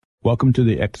Welcome to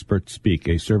the Experts Speak,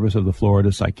 a service of the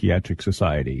Florida Psychiatric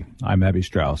Society. I'm Abby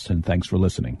Strauss, and thanks for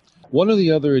listening. One of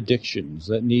the other addictions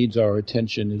that needs our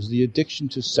attention is the addiction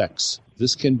to sex.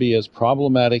 This can be as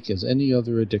problematic as any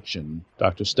other addiction.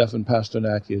 Dr. Stefan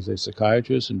Pasternack is a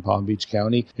psychiatrist in Palm Beach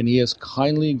County, and he has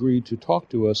kindly agreed to talk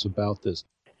to us about this.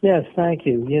 Yes, thank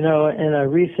you. You know, in a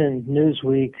recent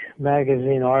Newsweek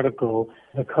magazine article,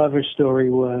 the cover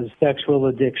story was Sexual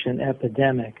Addiction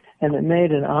Epidemic. And it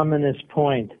made an ominous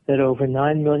point that over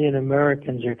 9 million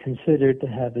Americans are considered to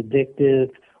have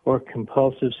addictive or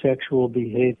compulsive sexual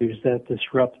behaviors that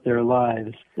disrupt their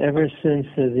lives. Ever since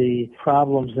the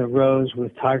problems arose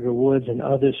with Tiger Woods and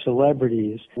other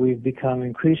celebrities, we've become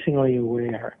increasingly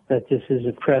aware that this is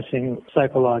a pressing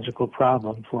psychological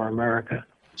problem for America.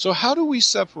 So how do we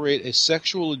separate a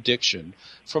sexual addiction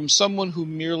from someone who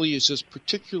merely is just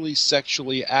particularly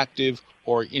sexually active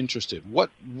or interested?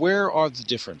 Where are the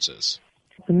differences?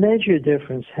 The major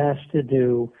difference has to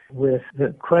do with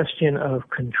the question of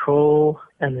control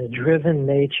and the driven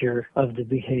nature of the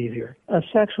behavior. A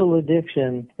sexual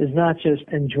addiction is not just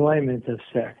enjoyment of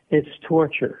sex, it's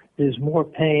torture. There's more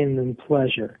pain than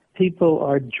pleasure. People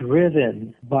are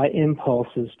driven by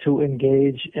impulses to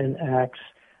engage in acts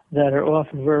that are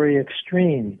often very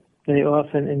extreme. They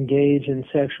often engage in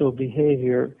sexual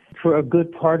behavior for a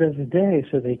good part of the day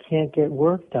so they can't get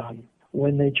work done.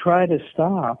 When they try to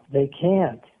stop, they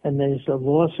can't, and there's a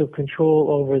loss of control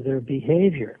over their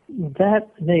behavior. That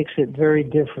makes it very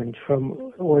different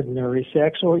from ordinary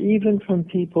sex or even from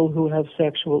people who have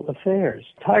sexual affairs.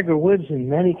 Tiger Woods, in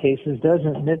many cases,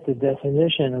 doesn't meet the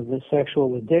definition of the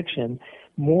sexual addiction.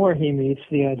 More, he meets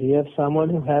the idea of someone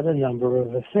who had a number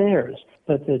of affairs.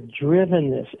 But the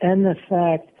drivenness and the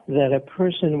fact that a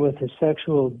person with a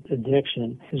sexual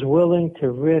addiction is willing to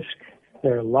risk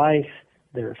their life,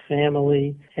 their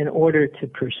family, in order to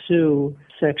pursue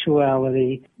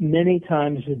sexuality many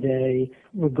times a day,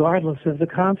 regardless of the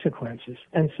consequences.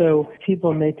 And so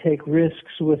people may take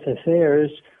risks with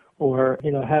affairs or,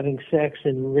 having sex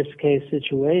in risque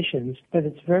situations, but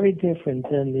it's very different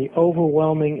than the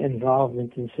overwhelming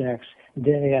involvement in sex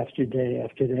day after day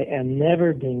after day and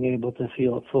never being able to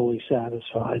feel fully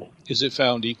satisfied. Is it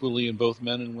found equally in both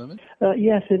men and women?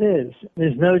 Yes, it is.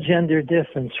 There's no gender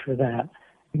difference for that.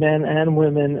 Men and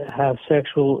women have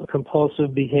sexual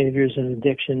compulsive behaviors and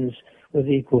addictions with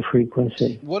equal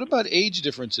frequency. What about age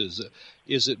differences?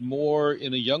 Is it more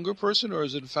in a younger person, or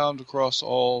is it found across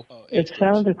all age It's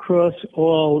found across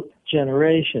all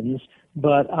generations,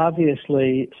 but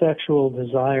obviously sexual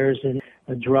desires and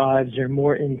drives are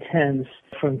more intense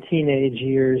from teenage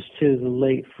years to the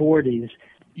late 40s.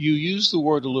 You used the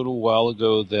word a little while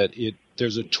ago that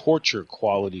there's a torture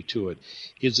quality to it.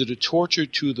 Is it a torture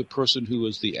to the person who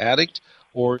is the addict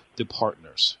or the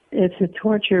partners? It's a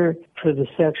torture for the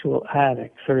sexual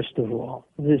addict, first of all.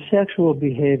 The sexual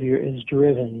behavior is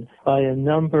driven by a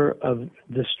number of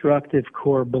destructive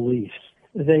core beliefs.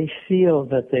 They feel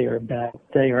that they are bad,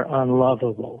 they are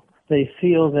unlovable. They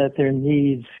feel that their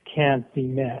needs can't be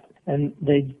met. And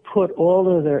they put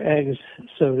all of their eggs,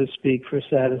 so to speak, for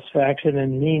satisfaction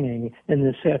and meaning in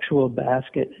the sexual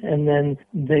basket, and then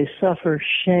they suffer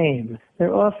shame.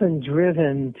 They're often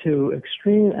driven to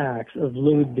extreme acts of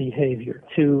lewd behavior,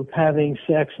 to having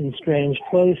sex in strange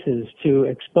places, to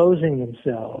exposing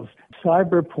themselves.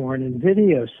 Cyber porn and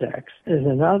video sex is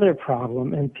another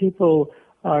problem, and people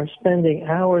are spending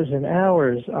hours and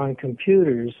hours on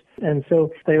computers, and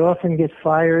so they often get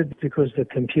fired because the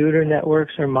computer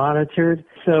networks are monitored.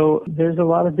 So there's a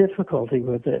lot of difficulty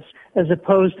with this, as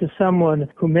opposed to someone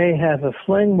who may have a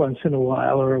fling once in a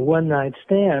while or a one-night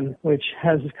stand, which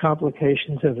has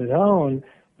complications of its own,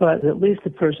 but at least the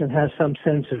person has some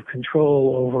sense of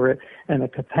control over it and a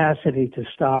capacity to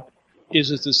stop. Is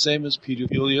it the same as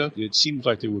pedophilia? It seems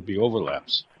like there would be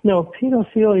overlaps. No,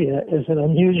 pedophilia is an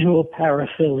unusual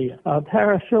paraphilia.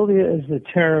 Paraphilia is the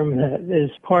term that is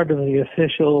part of the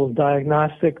official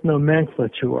diagnostic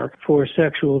nomenclature for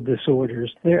sexual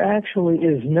disorders. There actually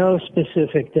is no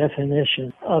specific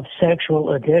definition of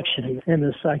sexual addiction in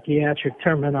the psychiatric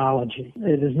terminology.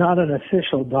 It is not an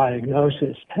official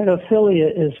diagnosis.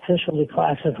 Pedophilia is officially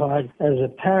classified as a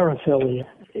paraphilia.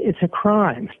 It's a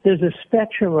crime. There's a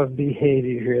spectrum of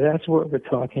behavior here. That's what we're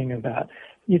talking about.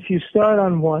 If you start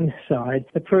on one side,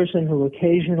 the person who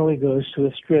occasionally goes to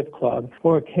a strip club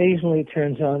or occasionally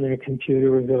turns on their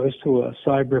computer or goes to a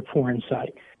cyber porn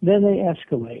site, then they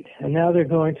escalate. And now they're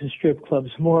going to strip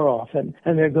clubs more often,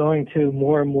 and they're going to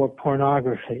more and more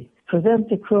pornography. For them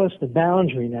to cross the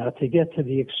boundary now to get to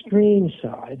the extreme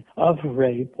side of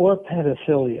rape or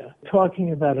pedophilia,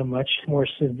 talking about a much more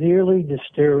severely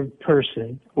disturbed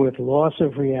person with loss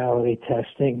of reality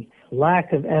testing,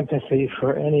 lack of empathy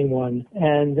for anyone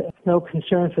and no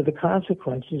concern for the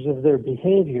consequences of their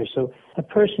behavior. So a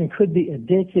person could be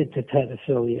addicted to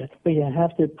pedophilia, but you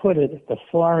have to put it at the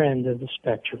far end of the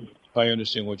spectrum. I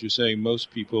understand what you're saying.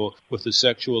 Most people with a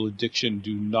sexual addiction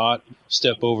do not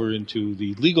step over into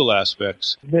the legal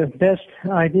aspects. The best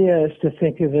idea is to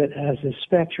think of it as a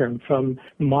spectrum from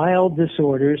mild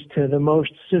disorders to the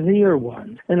most severe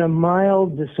ones. In a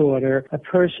mild disorder, a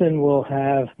person will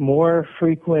have more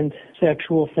frequent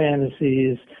sexual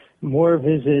fantasies, more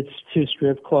visits to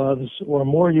strip clubs, or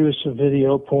more use of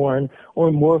video porn,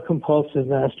 or more compulsive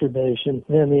masturbation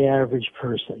than the average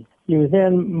person. You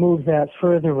then move that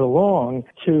further along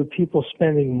to people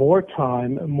spending more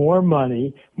time, more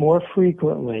money, more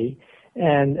frequently,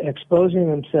 and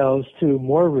exposing themselves to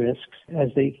more risks as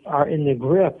they are in the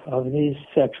grip of these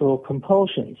sexual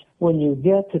compulsions. When you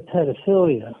get to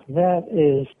pedophilia, that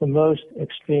is the most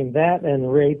extreme. That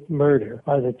and rape, murder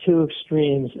are the two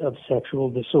extremes of sexual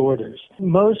disorders.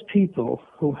 Most people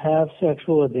who have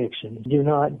sexual addiction do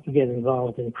not get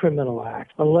involved in criminal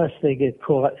acts unless they get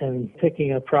caught in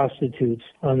picking up prostitutes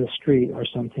on the street or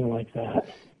something like that.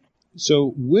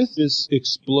 So with this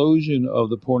explosion of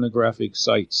the pornographic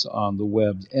sites on the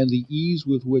web and the ease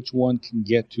with which one can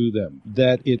get to them,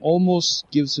 that it almost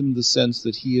gives him the sense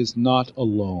that he is not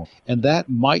alone. And that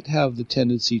might have the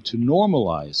tendency to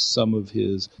normalize some of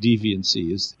his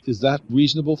deviancy. Is that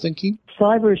reasonable thinking?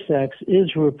 Cybersex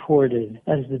is reported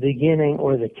as the beginning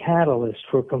or the catalyst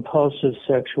for compulsive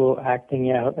sexual acting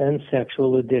out and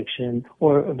sexual addiction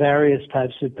or various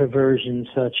types of perversion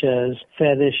such as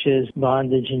fetishes,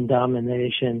 bondage, and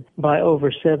domination by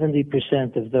over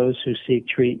 70% of those who seek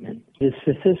treatment. The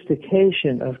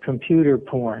sophistication of computer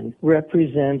porn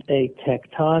represents a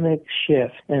tectonic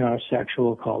shift in our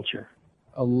sexual culture.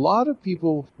 A lot of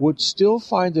people would still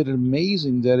find it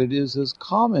amazing that it is as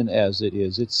common as it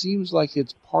is. It seems like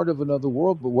it's part of another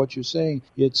world, but what you're saying,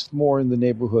 it's more in the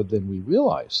neighborhood than we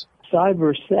realize.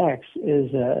 Cybersex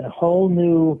is a whole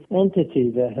new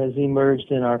entity that has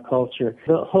emerged in our culture.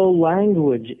 The whole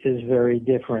language is very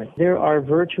different. There are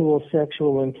virtual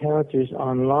sexual encounters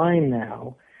online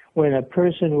now when a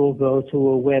person will go to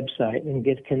a website and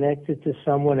get connected to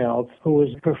someone else who is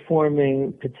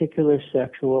performing particular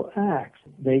sexual acts.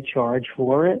 They charge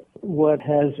for it. What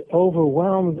has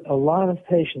overwhelmed a lot of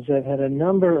patients, I've had a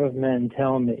number of men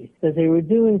tell me that they were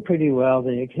doing pretty well.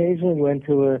 They occasionally went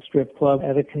to a strip club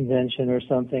at a convention or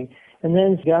something, and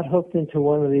then got hooked into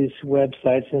one of these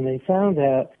websites, and they found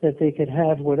out that they could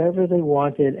have whatever they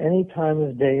wanted any time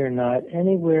of day or night,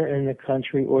 anywhere in the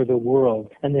country or the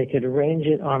world, and they could arrange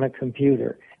it on a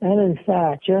computer. And in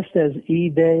fact, just as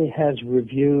eBay has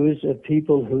reviews of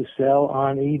people who sell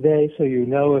on eBay, so you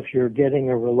know if you're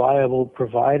getting a reliable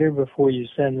provider before you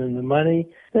send them the money,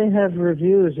 they have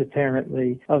reviews,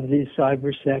 apparently, of these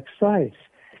cybersex sites.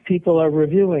 People are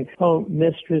reviewing,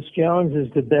 Mistress Jones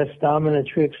is the best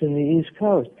dominatrix in the East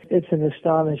Coast. It's an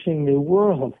astonishing new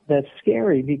world. That's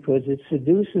scary because it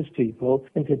seduces people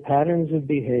into patterns of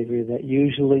behavior that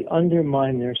usually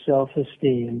undermine their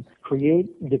self-esteem,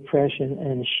 create depression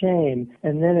and shame,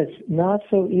 and then it's not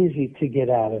so easy to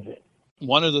get out of it.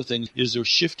 One of the things is they're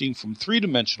shifting from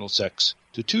three-dimensional sex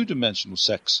to two-dimensional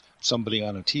sex, somebody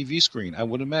on a TV screen. I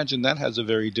would imagine that has a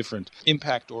very different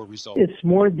impact or result. It's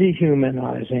more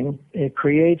dehumanizing. It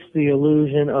creates the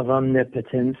illusion of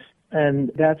omnipotence,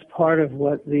 and that's part of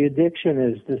what the addiction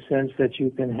is, the sense that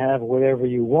you can have whatever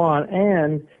you want,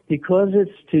 and because it's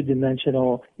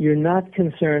two-dimensional, you're not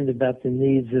concerned about the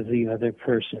needs of the other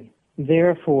person.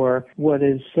 Therefore, what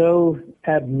is so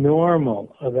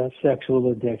abnormal about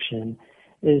sexual addiction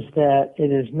is that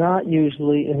it is not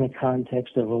usually in the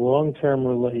context of a long-term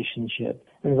relationship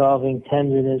involving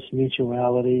tenderness,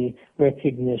 mutuality,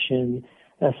 recognition,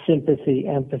 sympathy,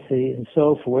 empathy, and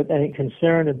so forth, and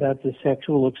concern about the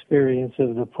sexual experience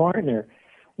of the partner.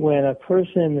 When a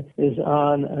person is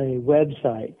on a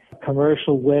website, a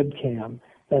commercial webcam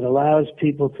that allows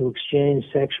people to exchange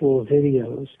sexual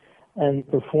videos and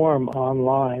perform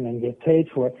online and get paid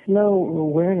for it, no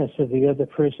awareness of the other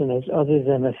person as other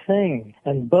than a thing,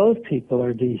 and both people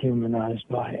are dehumanized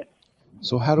by it.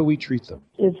 So how do we treat them?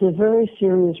 It's a very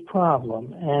serious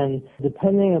problem, and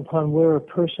depending upon where a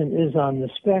person is on the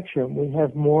spectrum, we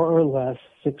have more or less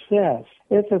success.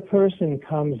 If a person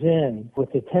comes in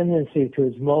with a tendency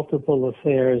towards multiple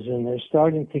affairs and they're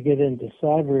starting to get into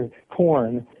cyber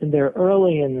porn, and they're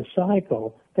early in the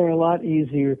cycle, they're a lot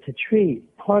easier to treat.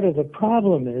 Part of the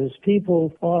problem is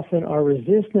people often are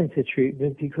resistant to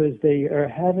treatment because they are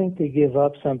having to give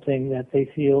up something that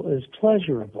they feel is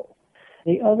pleasurable.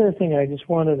 The other thing I just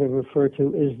wanted to refer to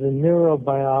is the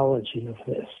neurobiology of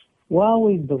this. While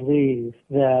we believe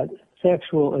that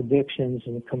sexual addictions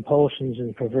and compulsions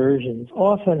and perversions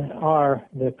often are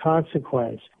the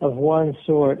consequence of one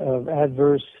sort of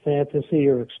adverse fantasy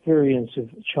or experience of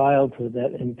childhood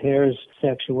that impairs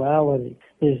sexuality.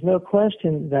 There's no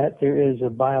question that there is a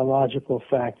biological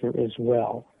factor as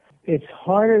well. It's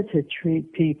harder to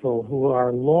treat people who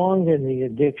are long in the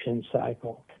addiction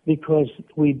cycle because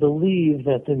we believe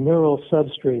that the neural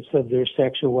substrates of their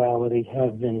sexuality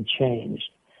have been changed.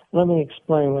 Let me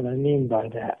explain what I mean by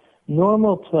that.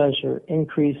 Normal pleasure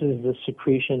increases the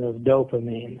secretion of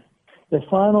dopamine. The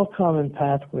final common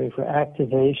pathway for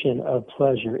activation of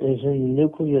pleasure is in the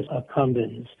nucleus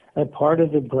accumbens, a part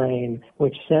of the brain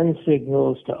which sends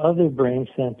signals to other brain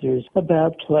centers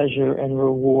about pleasure and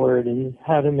reward and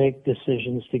how to make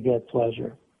decisions to get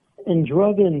pleasure. In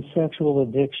drug and sexual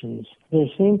addictions, there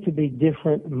seem to be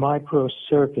different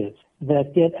microcircuits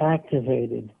that get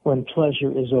activated when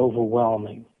pleasure is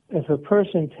overwhelming. If a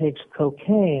person takes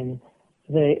cocaine,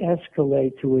 they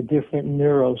escalate to a different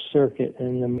neurocircuit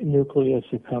in the nucleus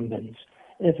accumbens.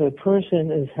 If a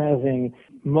person is having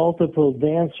multiple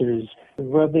dancers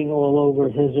rubbing all over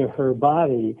his or her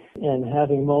body and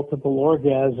having multiple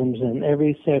orgasms and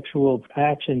every sexual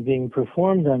action being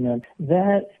performed on them,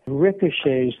 that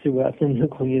ricochets throughout the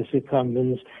nucleus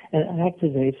accumbens and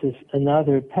activates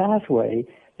another pathway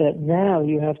that now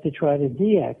you have to try to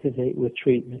deactivate with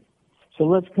treatment. So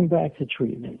let's come back to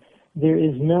treatment. There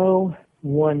is no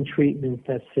one treatment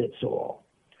that fits all.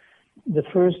 The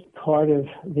first part of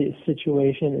the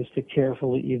situation is to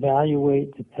carefully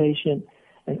evaluate the patient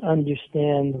and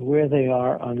understand where they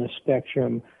are on the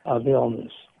spectrum of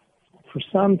illness. For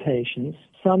some patients,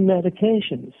 some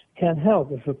medications can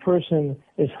help. If a person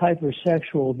is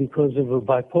hypersexual because of a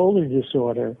bipolar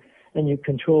disorder and you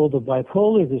control the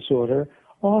bipolar disorder,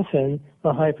 often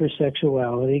the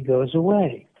hypersexuality goes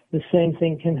away. The same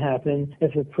thing can happen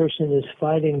if a person is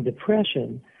fighting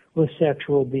depression with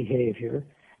sexual behavior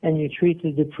and you treat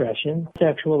the depression,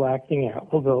 sexual acting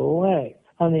out will go away.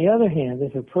 On the other hand,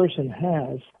 if a person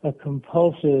has a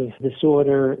compulsive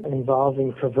disorder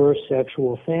involving perverse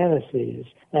sexual fantasies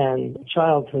and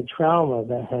childhood trauma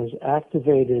that has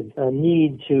activated a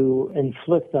need to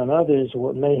inflict on others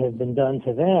what may have been done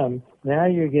to them, now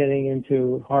you're getting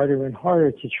into harder and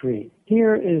harder to treat.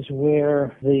 Here is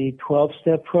where the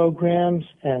 12-step programs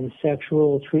and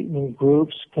sexual treatment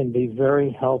groups can be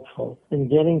very helpful in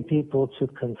getting people to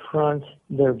confront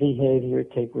their behavior,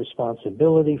 take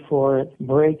responsibility for it,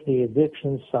 break the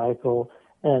addiction cycle,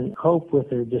 and cope with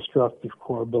their destructive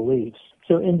core beliefs.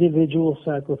 So individual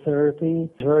psychotherapy is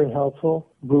very helpful.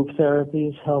 Group therapy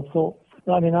is helpful.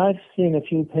 I've seen a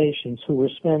few patients who were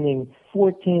spending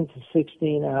 14 to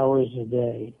 16 hours a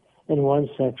day in one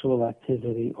sexual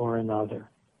activity or another.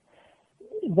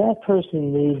 That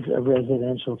person needs a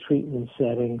residential treatment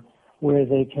setting where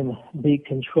they can be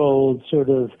controlled, sort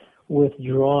of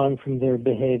withdrawn from their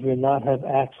behavior, not have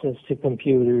access to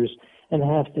computers, and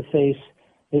have to face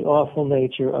the awful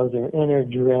nature of their inner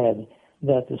dread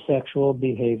that the sexual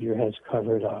behavior has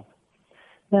covered up.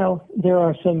 Now, there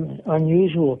are some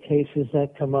unusual cases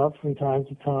that come up from time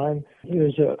to time.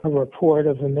 Here's a report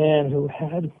of a man who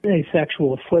had a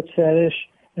sexual foot fetish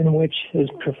in which his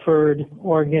preferred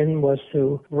organ was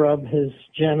to rub his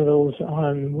genitals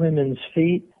on women's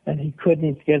feet, and he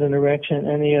couldn't get an erection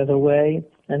any other way,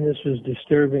 and this was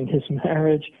disturbing his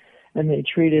marriage. And they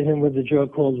treated him with a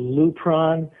drug called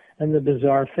Lupron, and the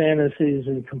bizarre fantasies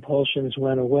and compulsions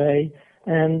went away,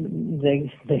 and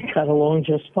they got along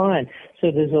just fine.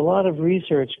 So there's a lot of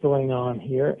research going on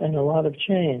here and a lot of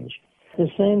change. At the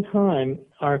same time,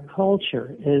 our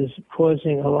culture is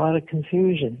causing a lot of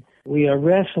confusion. We are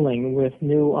wrestling with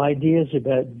new ideas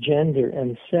about gender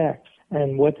and sex,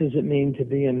 and what does it mean to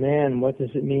be a man, what does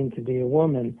it mean to be a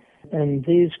woman, and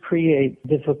these create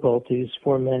difficulties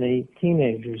for many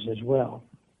teenagers as well.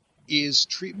 Is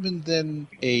treatment then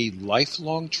a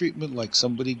lifelong treatment, like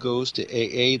somebody goes to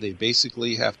AA, they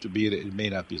basically have to be, it may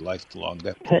not be lifelong.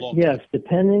 Yes,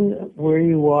 depending where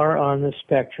you are on the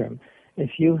spectrum.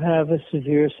 If you have a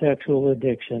severe sexual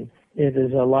addiction, it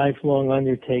is a lifelong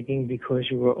undertaking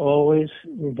because you are always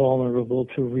vulnerable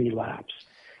to relapse.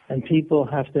 And people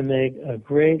have to make a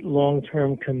great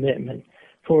long-term commitment.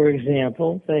 For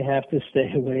example, they have to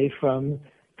stay away from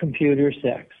computer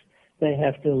sex. They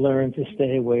have to learn to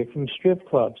stay away from strip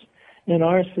clubs. In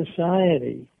our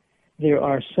society, there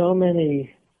are so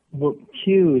many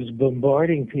cues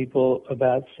bombarding people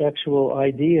about sexual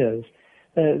ideas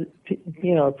that,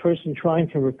 a person trying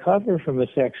to recover from a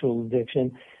sexual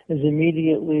addiction is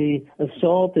immediately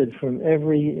assaulted from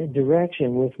every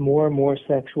direction with more and more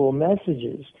sexual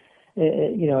messages.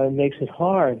 It makes it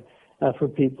hard for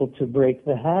people to break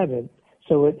the habit.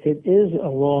 So it is a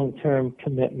long-term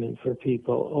commitment for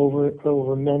people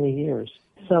over many years.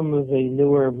 Some of the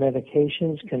newer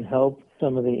medications can help.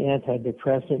 Some of the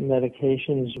antidepressant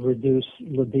medications reduce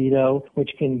libido, which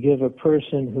can give a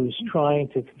person who's trying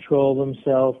to control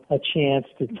themselves a chance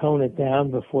to tone it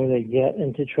down before they get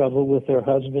into trouble with their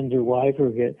husband or wife or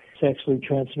get sexually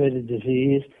transmitted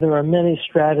disease. There are many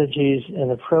strategies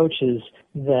and approaches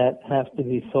that have to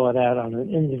be thought out on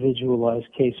an individualized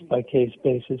case-by-case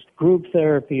basis. Group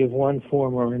therapy of one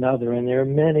form or another, and there are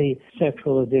many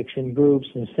sexual addiction groups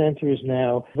and centers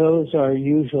now. Those are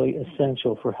usually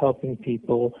essential for helping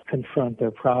people confront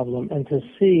their problem and to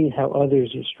see how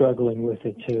others are struggling with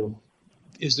it too.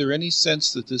 Is there any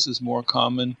sense that this is more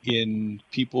common in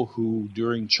people who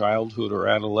during childhood or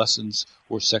adolescence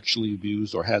were sexually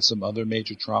abused or had some other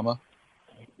major trauma?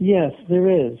 Yes, there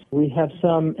is. We have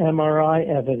some MRI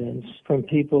evidence from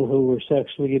people who were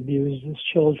sexually abused as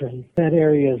children that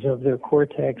areas of their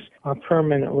cortex are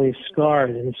permanently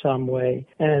scarred in some way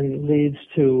and leads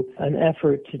to an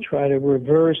effort to try to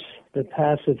reverse the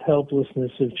passive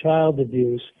helplessness of child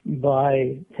abuse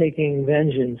by taking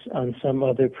vengeance on some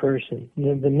other person.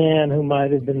 The man who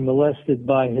might have been molested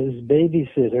by his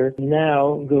babysitter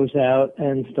now goes out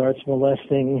and starts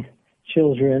molesting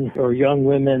children or young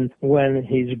women when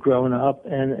he's grown up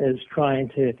and is trying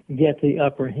to get the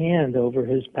upper hand over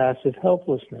his passive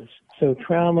helplessness. So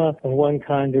trauma of one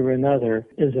kind or another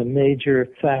is a major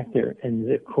factor in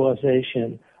the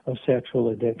causation of sexual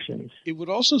addictions. It would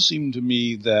also seem to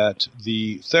me that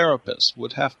the therapist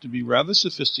would have to be rather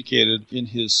sophisticated in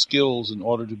his skills in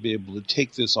order to be able to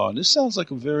take this on. This sounds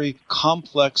like a very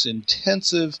complex,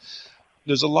 intensive.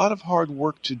 There's a lot of hard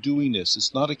work to doing this.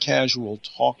 It's not a casual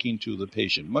talking to the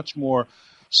patient, much more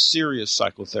serious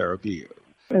psychotherapy.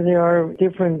 There are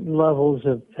different levels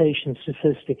of patient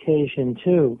sophistication,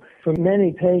 too. For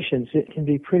many patients, it can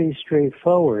be pretty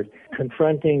straightforward,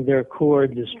 confronting their core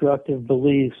destructive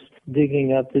beliefs,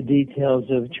 digging up the details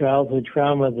of childhood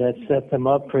trauma that set them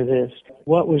up for this.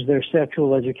 What was their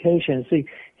sexual education? See,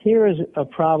 here is a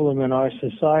problem in our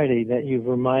society that you've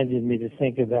reminded me to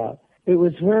think about. It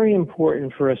was very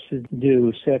important for us to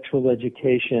do sexual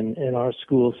education in our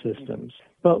school systems.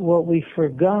 But what we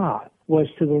forgot was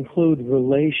to include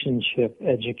relationship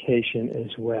education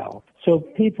as well. So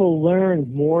people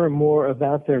learned more and more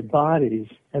about their bodies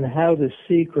and how to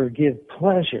seek or give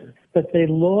pleasure. But they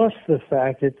lost the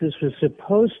fact that this was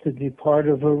supposed to be part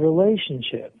of a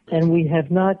relationship. And we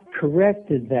have not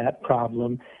corrected that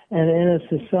problem. And in a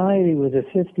society with a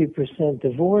 50%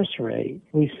 divorce rate,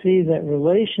 we see that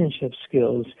relationship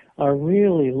skills are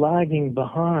really lagging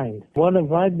behind. One of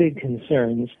my big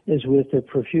concerns is with the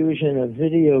profusion of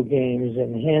video games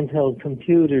and handheld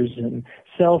computers and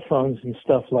cell phones and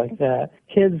stuff like that.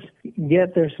 Kids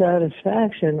get their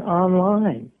satisfaction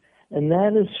online, and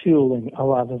that is fueling a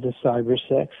lot of the cyber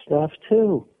sex stuff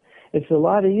too. It's a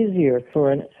lot easier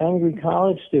for an angry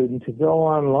college student to go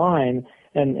online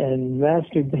and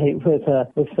masturbate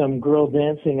with some girl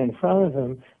dancing in front of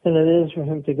him than it is for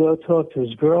him to go talk to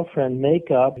his girlfriend, make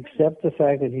up, accept the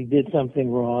fact that he did something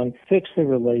wrong, fix the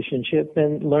relationship,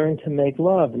 and learn to make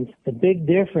love. And the big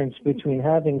difference between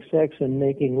having sex and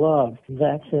making love,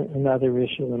 that's another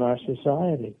issue in our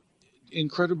society.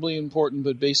 Incredibly important,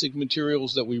 but basic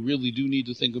materials that we really do need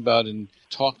to think about and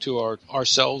talk to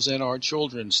ourselves and our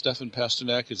children. Stefan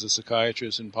Pasternack is a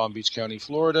psychiatrist in Palm Beach County,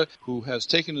 Florida, who has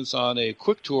taken us on a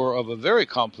quick tour of a very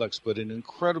complex but an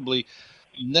incredibly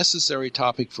necessary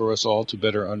topic for us all to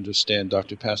better understand.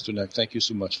 Dr. Pasternack, thank you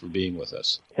so much for being with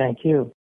us. Thank you.